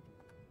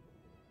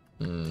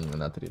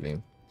 Not really.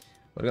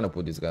 We're gonna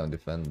put this guy on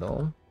defend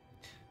though.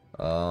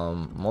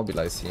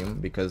 Mobilize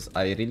him because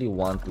I really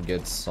want to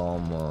get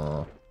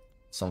some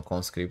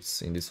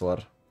conscripts in this war.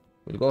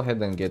 We'll go ahead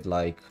and get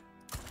like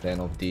 10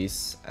 of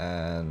these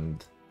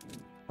and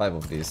 5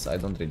 of these. I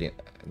don't really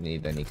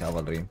need any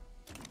cavalry.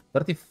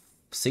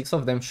 36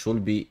 of them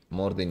should be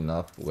more than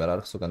enough. We're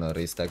also gonna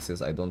raise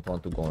taxes. I don't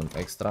want to go on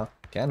extra.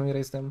 Can we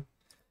raise them?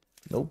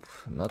 Nope,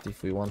 not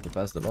if we want to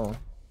pass the law.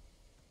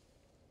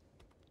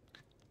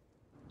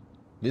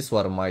 This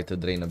war might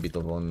drain a bit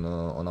of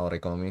on our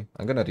economy.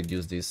 I'm gonna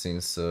reduce this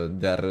since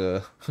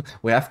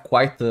we have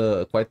quite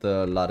a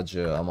large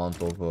amount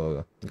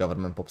of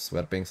government pops we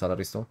are paying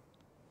salaries to.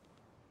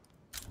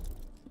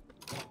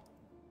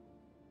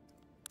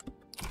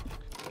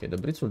 Okay, the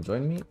Brits will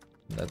join me.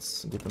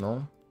 That's good to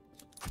know.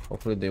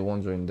 Hopefully they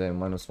won't join them.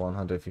 Minus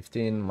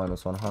 115,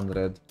 minus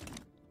 100.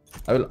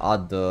 I will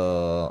add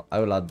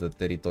the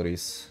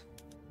territories.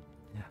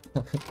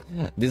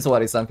 This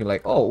war is something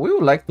like, oh, we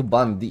would like to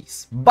ban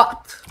this,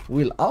 but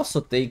we'll also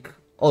take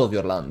all of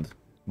your land.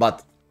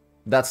 But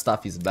that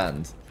stuff is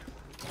banned.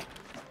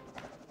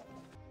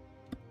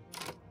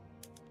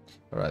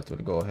 Alright, we'll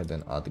go ahead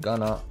and add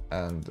Ghana,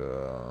 and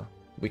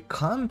we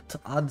can't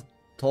add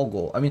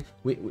Togo. I mean,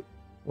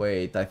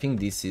 wait, I think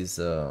this is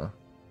no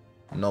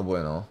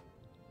bueno.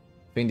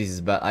 I think this is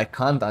bad. I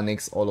can't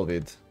annex all of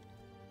it.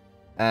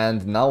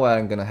 And now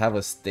I'm gonna have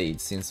a state,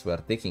 since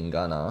we're taking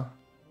Ghana.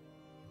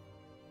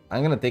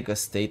 I'm gonna take a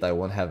state I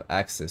won't have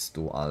access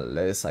to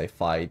unless I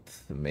fight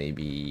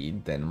maybe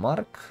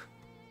Denmark.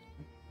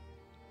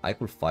 I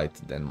could fight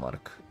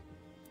Denmark.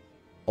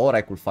 Or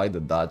I could fight the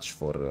Dutch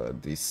for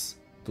this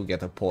to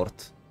get a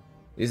port.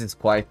 This is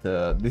quite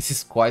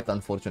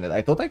unfortunate.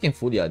 I thought I can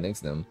fully annex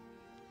them.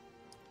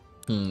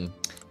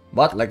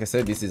 But like I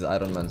said, this is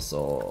Iron Man,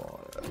 so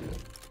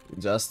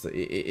just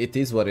it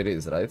is what it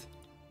is, right?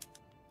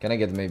 Can I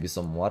get maybe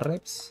some war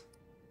reps?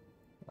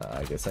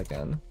 I guess I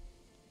can.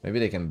 Maybe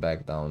they can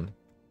back down.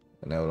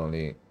 And I will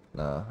only...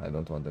 Nah, I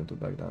don't want them to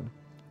back down.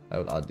 I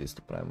will add this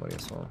to primary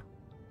as well.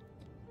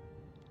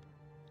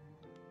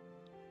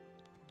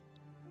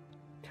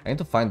 I need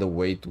to find a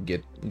way to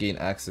gain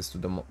access to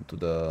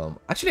the...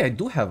 Actually, I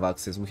do have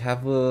access. We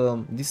have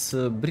this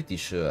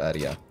British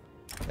area.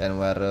 And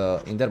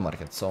we're in their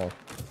market, so...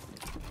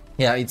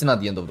 Yeah, it's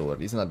not the end of the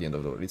world. It's not the end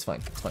of the world. It's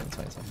fine. It's fine. It's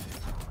fine. It's fine.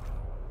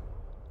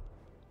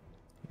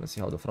 Let's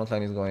see how the front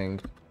line is going.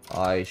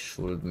 I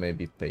should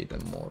maybe pay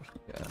them more.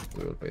 Yeah,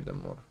 we will pay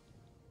them more.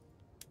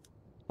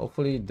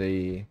 Hopefully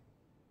they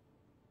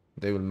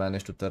will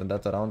manage to turn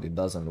that around. It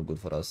doesn't look good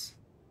for us.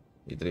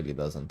 It really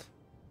doesn't.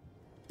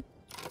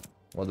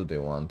 What do they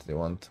want? They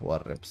want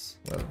war reps.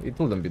 Well, it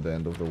wouldn't be the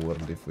end of the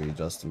world if we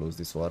just lose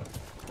this war.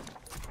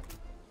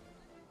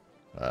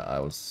 I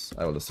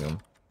will assume.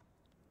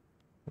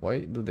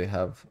 Why do they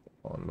have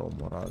low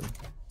morale?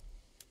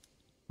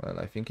 Well,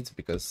 I think it's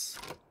because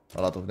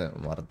a lot of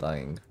them are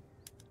dying.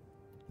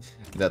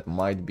 That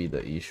might be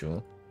the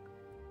issue.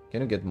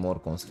 Can you get more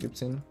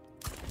conscripts in?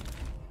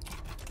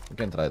 We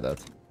can try that.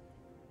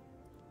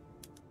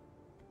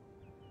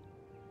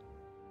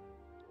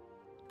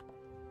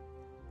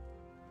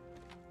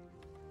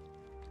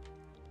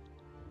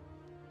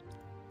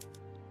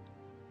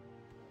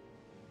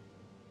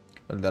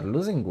 Well, they're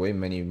losing way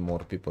many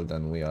more people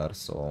than we are,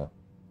 so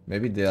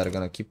maybe they are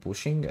gonna keep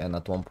pushing, and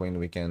at one point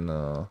we can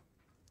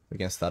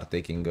start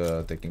taking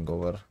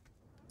over.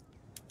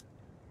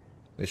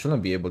 They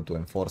shouldn't be able to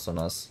enforce on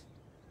us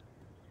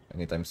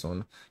anytime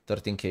soon.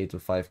 13k to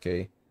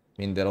 5k. I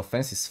mean, their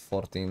offense is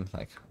 14.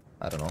 Like,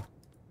 I don't know.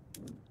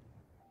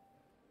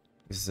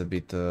 This is a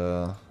bit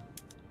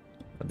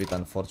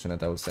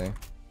unfortunate, I would say.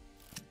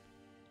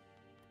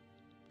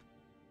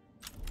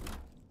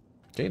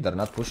 Okay, they're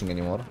not pushing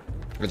anymore.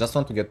 I just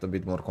want to get a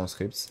bit more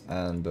conscripts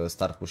and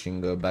start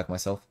pushing back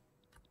myself.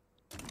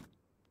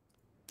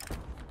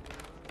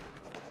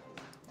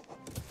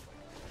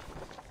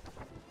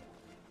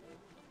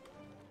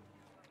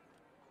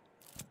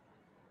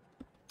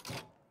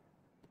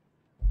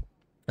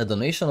 A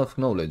donation of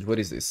knowledge, where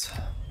is this?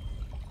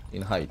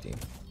 In HAITI.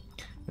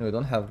 We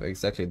don't have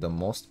exactly the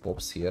most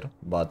pops here,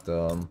 but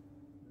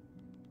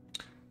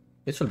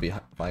it should be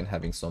fine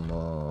having some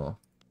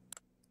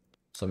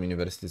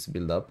universities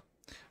build up.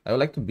 I would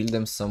like to build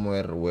them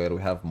somewhere where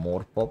we have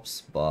more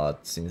pops,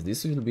 but since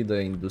this will be the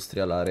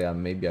industrial area,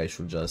 maybe I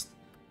should just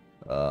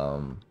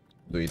do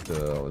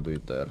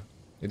it there.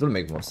 It will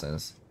make more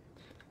sense.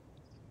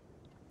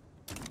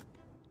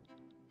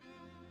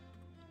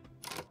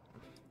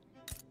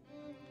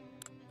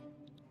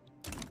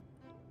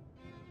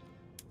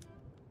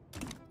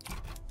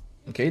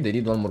 Okay, they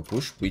did one more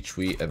push, which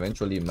we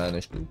eventually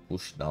managed to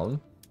push down.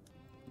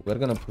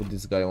 We're gonna put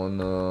this guy on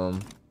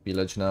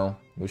village now.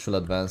 We should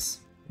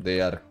advance.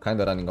 They are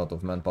kinda running out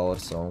of manpower,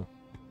 so...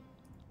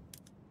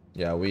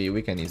 yeah,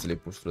 we can easily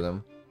push through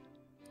them.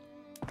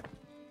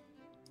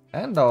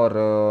 And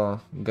our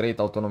great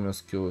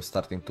autonomous queue is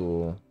starting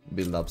to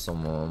build up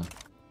some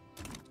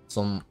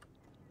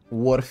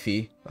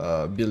worthy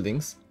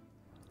buildings.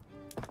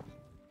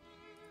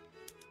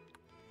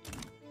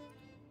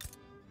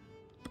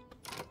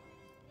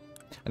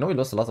 I know we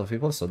lost a lot of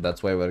people, so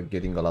that's why we're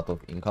getting a lot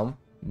of income.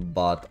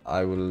 But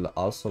I will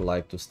also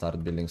like to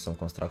start building some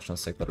construction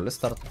sector. Let's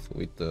start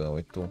with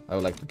 2. I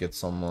would like to get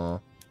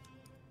some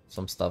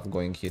stuff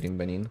going here in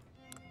Benin.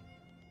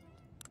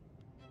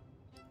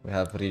 We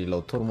have really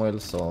low turmoil,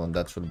 so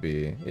that should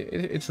be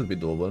it should be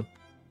doable.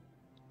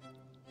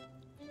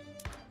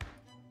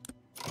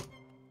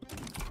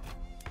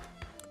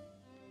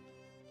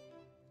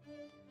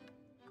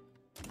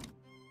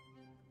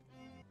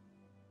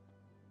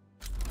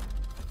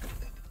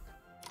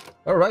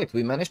 Alright,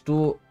 we managed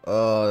to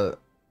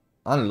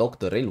unlock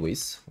the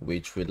railways,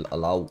 which will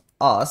allow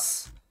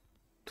us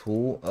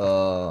to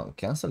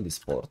cancel this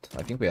port.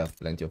 I think we have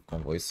plenty of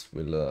convoys.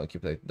 We'll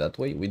keep it that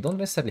way. We don't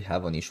necessarily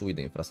have an issue with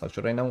the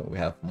infrastructure right now. We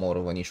have more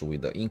of an issue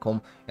with the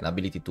income and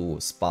ability to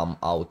spam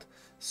out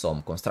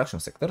some construction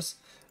sectors.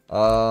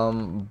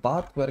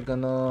 But we're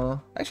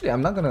gonna... actually,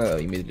 I'm not gonna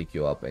immediately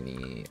queue up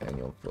any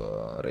of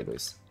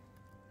railways.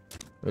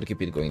 We'll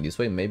keep it going this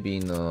way. Maybe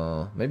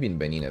in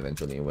Benin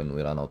eventually when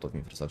we run out of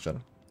infrastructure.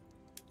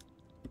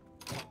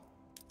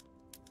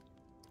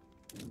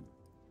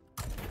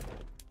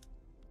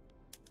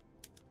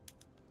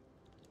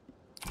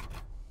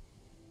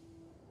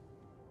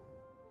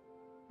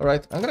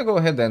 Alright, I'm gonna go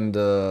ahead and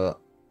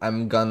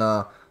I'm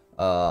gonna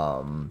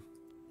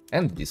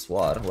end this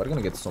war. We're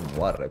gonna get some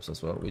war reps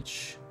as well,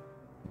 which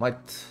might...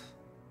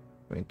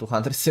 I mean,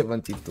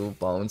 272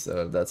 pounds,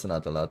 that's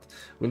not a lot.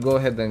 We'll go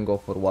ahead and go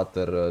for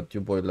water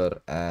tube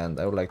boiler, and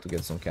I would like to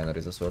get some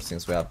canneries as well,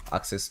 since we have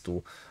access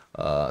to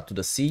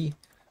the sea.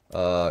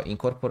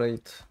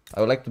 Incorporate.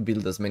 I would like to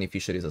build as many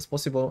fisheries as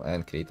possible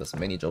and create as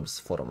many jobs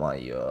for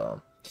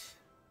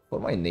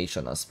my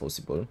nation as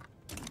possible.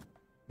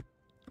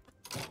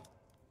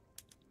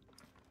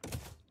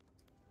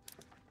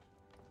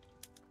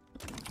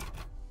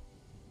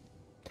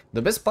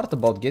 The best part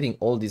about getting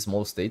all these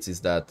small states is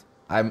that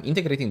I'm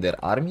integrating their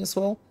army as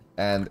well,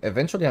 and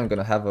eventually I'm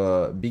gonna have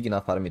a big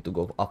enough army to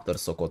go after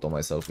Sokoto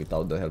myself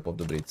without the help of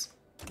the Brits.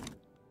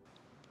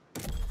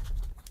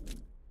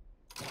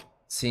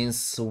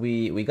 Since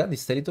we got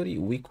this territory,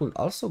 we could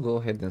also go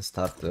ahead and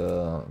start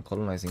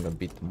colonizing a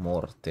bit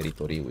more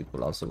territory. We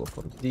could also go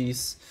for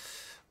this.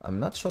 I'm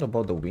not sure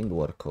about the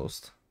Windward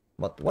coast,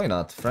 but why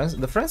not?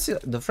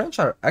 The French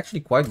are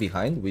actually quite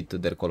behind with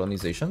their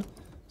colonization.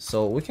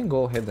 So we can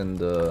go ahead and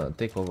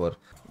take over.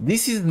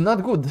 This is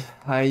not good.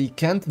 I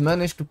can't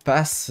manage to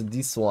pass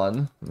this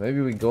one.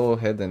 Maybe we go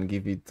ahead and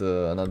give it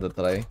another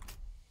try.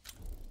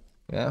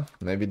 Yeah,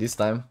 maybe this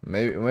time.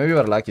 Maybe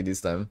we're lucky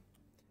this time.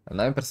 A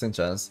 9%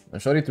 chance. I'm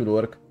sure it will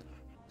work.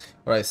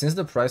 Alright, since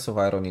the price of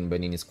iron in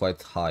Benin is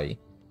quite high,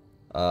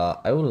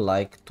 I would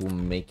like to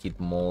make it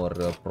more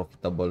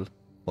profitable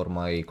for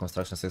my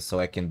construction sets so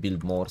I can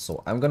build more.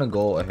 So I'm gonna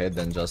go ahead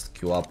and just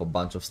queue up a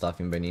bunch of stuff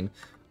in Benin.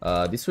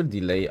 This will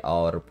delay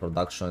our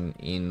production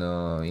in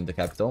the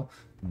capital,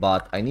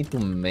 but I need to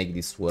make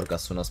this work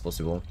as soon as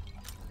possible.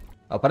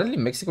 Apparently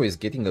Mexico is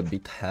getting a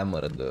bit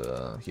hammered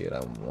here.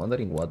 I'm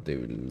wondering what they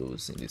will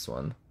lose in this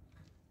one.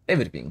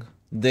 Everything.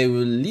 They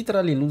will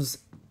literally lose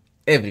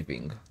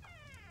everything.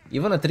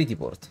 Even a treaty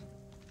port.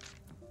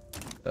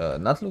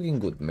 Not looking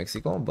good,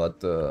 Mexico,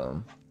 but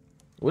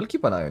we'll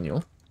keep an eye on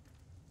you.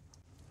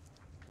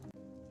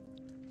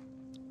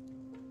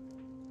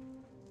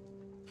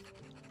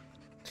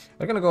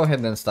 We're gonna go ahead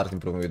and start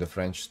improving with the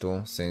French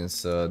too,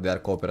 since they are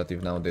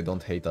cooperative now. They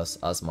don't hate us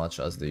as much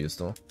as they used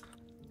to.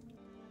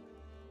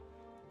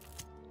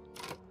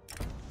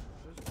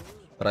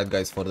 Right,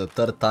 guys, for the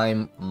third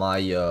time,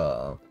 my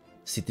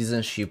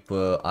citizenship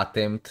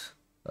attempt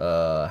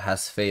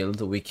has failed.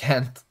 We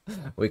can't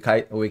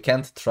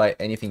try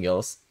anything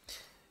else.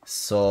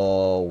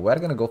 So we're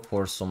gonna go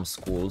for some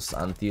schools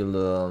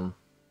until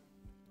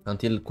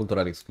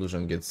cultural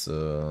exclusion gets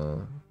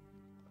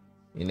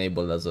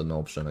enabled as an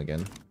option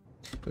again.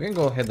 We can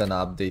go ahead and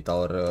update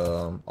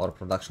our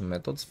production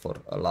methods for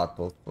a lot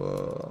of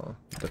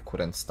the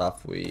current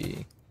stuff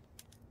we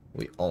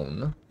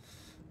own.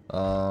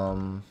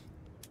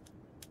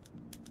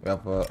 We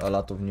have a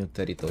lot of new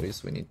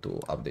territories we need to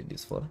update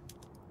this for.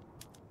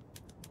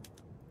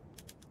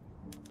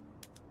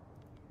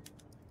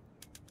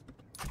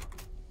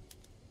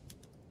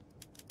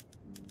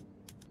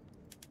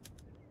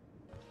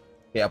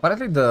 Yeah,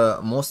 apparently the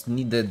most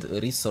needed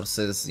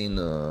resources in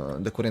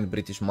the current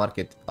British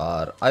market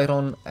are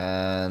iron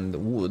and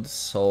wood.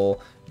 So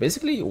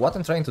basically what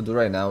I'm trying to do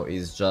right now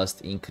is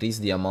just increase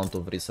the amount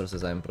of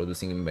resources I'm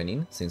producing in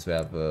Benin, since we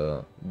have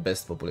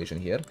best population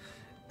here.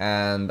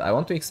 And I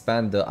want to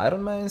expand the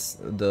iron mines,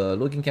 the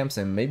logging camps,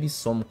 and maybe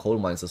some coal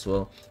mines as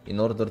well, in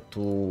order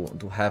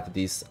to have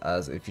this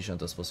as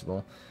efficient as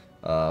possible.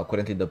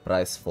 Currently the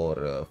price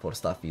for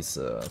stuff is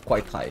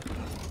quite high.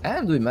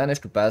 And we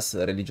managed to pass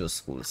religious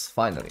schools,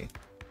 finally.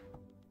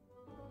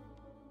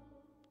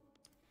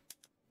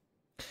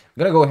 I'm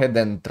gonna go ahead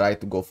and try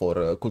to go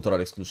for cultural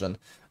exclusion.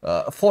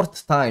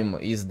 Fourth time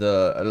is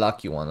the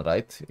lucky one,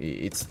 right?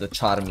 It's the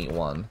charmy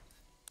one.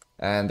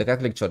 And the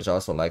Catholic Church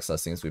also likes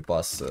us since we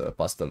passed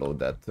the load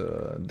that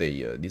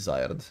they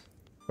desired.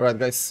 Alright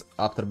guys,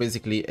 after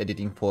basically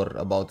editing for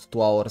about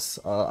 2 hours,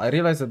 I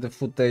realized that the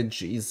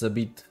footage is a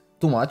bit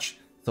too much,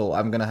 so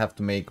I'm gonna have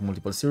to make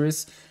multiple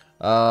series.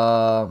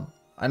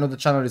 I know the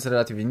channel is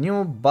relatively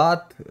new,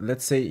 but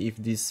let's say if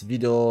this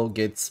video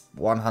gets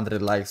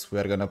 100 likes, we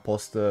are gonna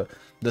post the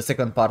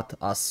second part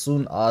as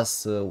soon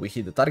as we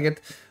hit the target.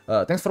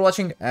 Thanks for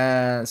watching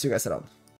and see you guys around.